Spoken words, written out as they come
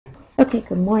Okay,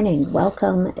 good morning.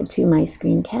 Welcome to my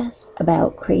screencast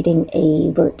about creating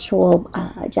a virtual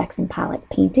Jackson Pollock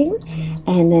painting.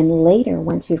 And then later,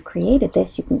 once you've created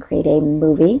this, you can create a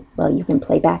movie. Well, you can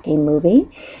play back a movie.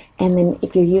 And then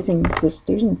if you're using this with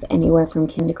students anywhere from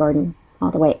kindergarten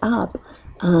all the way up,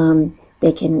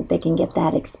 they can get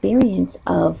that experience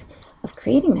of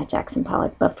creating that Jackson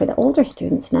Pollock. But for the older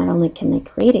students, not only can they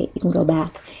create it, you can go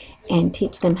back and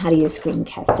teach them how to use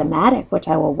Screencast-O-Matic, which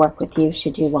I will work with you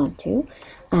should you want to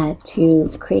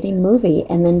create a movie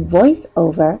and then voice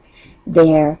over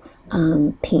their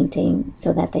painting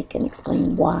so that they can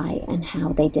explain why and how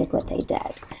they did what they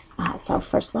did. So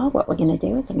first of all, what we're going to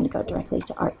do is I'm going to go directly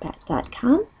to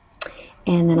artpad.com.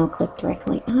 And then I'll click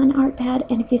directly on Artpad,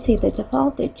 and if you see the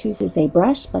default, it chooses a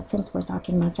brush, but since we're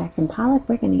talking about Jackson Pollock,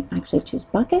 we're going to actually choose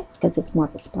buckets because it's more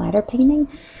of a splatter painting.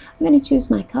 I'm going to choose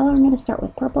my color. I'm going to start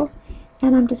with purple,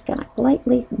 and I'm just going to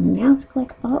lightly mouse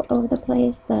click all over the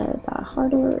place. The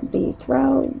harder the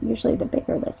throw, usually the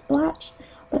bigger the splash,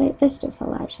 but this just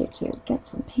allows you to get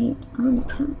some paint on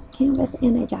the canvas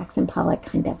in a Jackson Pollock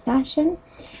kind of fashion.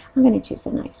 I'm going to choose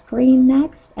a nice green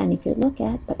next, and if you look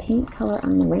at the paint color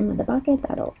on the rim of the bucket,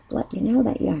 that'll let you know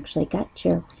that you actually got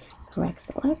your correct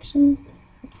selection.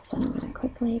 So I'm going to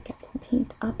quickly get some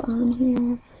paint up on here.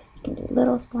 You can do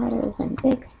little splatters and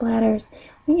big splatters.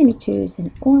 I'm going to choose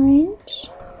an orange,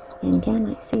 and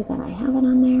again I see that I have it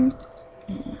on there,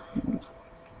 and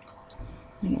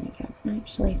I'm going to go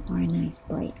actually for a nice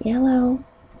bright yellow.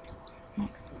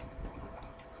 Excellent.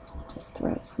 Just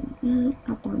throw some of that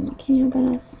up on the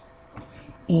canvas,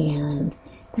 and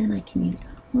then I can use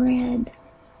red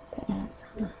to add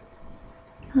some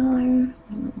color. I'm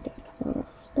going to do a couple little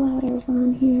splatters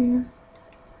on here.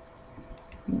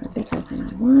 They're bigger than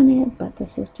I wanted, but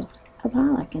this is just a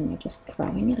Pollock, and you're just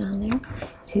throwing it on there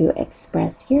to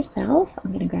express yourself.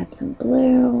 I'm going to grab some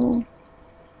blue.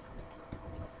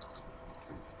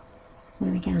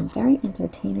 And again, very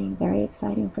entertaining, very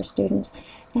exciting for students,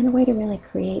 and a way to really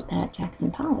create that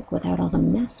Jackson Pollock without all the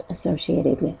mess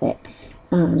associated with it.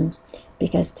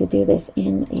 Because to do this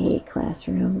in a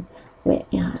classroom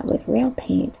with real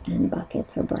paint and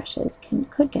buckets or brushes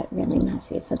could get really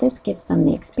messy. So this gives them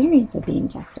the experience of being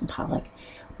Jackson Pollock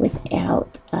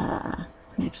without, I'm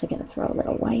actually going to throw a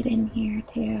little white in here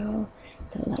too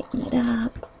to lighten it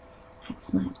up.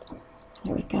 Excellent.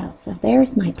 There we go. So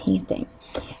there's my painting.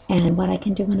 And what I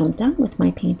can do when I'm done with my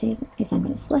painting is I'm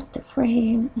going to select a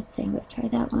frame. Let's see, I'm going to try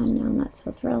that one. No, I'm not so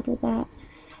thrilled with that.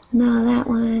 No, that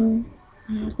one.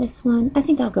 This one. I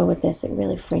think I'll go with this. It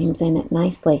really frames in it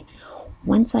nicely.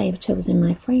 Once I have chosen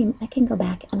my frame, I can go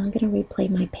back and I'm going to replay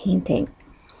my painting.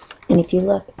 And if you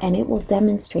look, and it will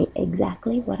demonstrate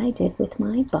exactly what I did with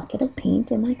my bucket of paint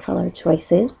and my color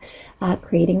choices,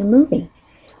 creating a movie.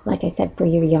 Like I said, for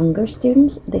your younger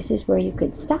students, this is where you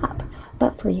could stop.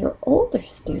 But for your older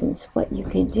students, what you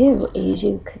could do is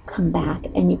you could come back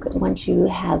and you could, once you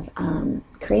have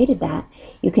created that,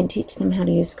 you can teach them how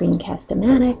to use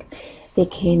Screencast-O-Matic. They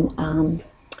can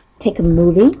take a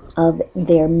movie of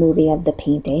their movie of the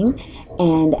painting,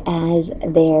 and as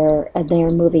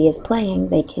their movie is playing,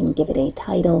 they can give it a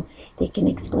title. They can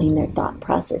explain their thought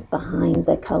process behind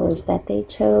the colors that they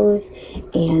chose,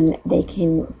 and they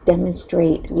can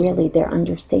demonstrate really their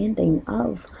understanding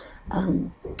of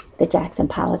the Jackson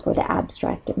Pollock or the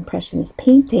abstract impressionist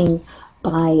painting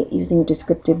by using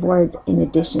descriptive words in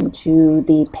addition to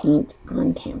the paint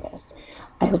on canvas.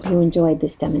 I hope you enjoyed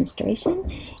this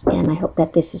demonstration, and I hope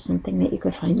that this is something that you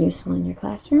could find useful in your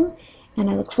classroom.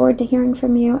 And I look forward to hearing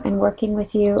from you and working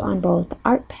with you on both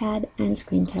Artpad and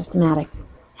Screencast-O-Matic.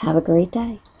 Have a great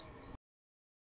day.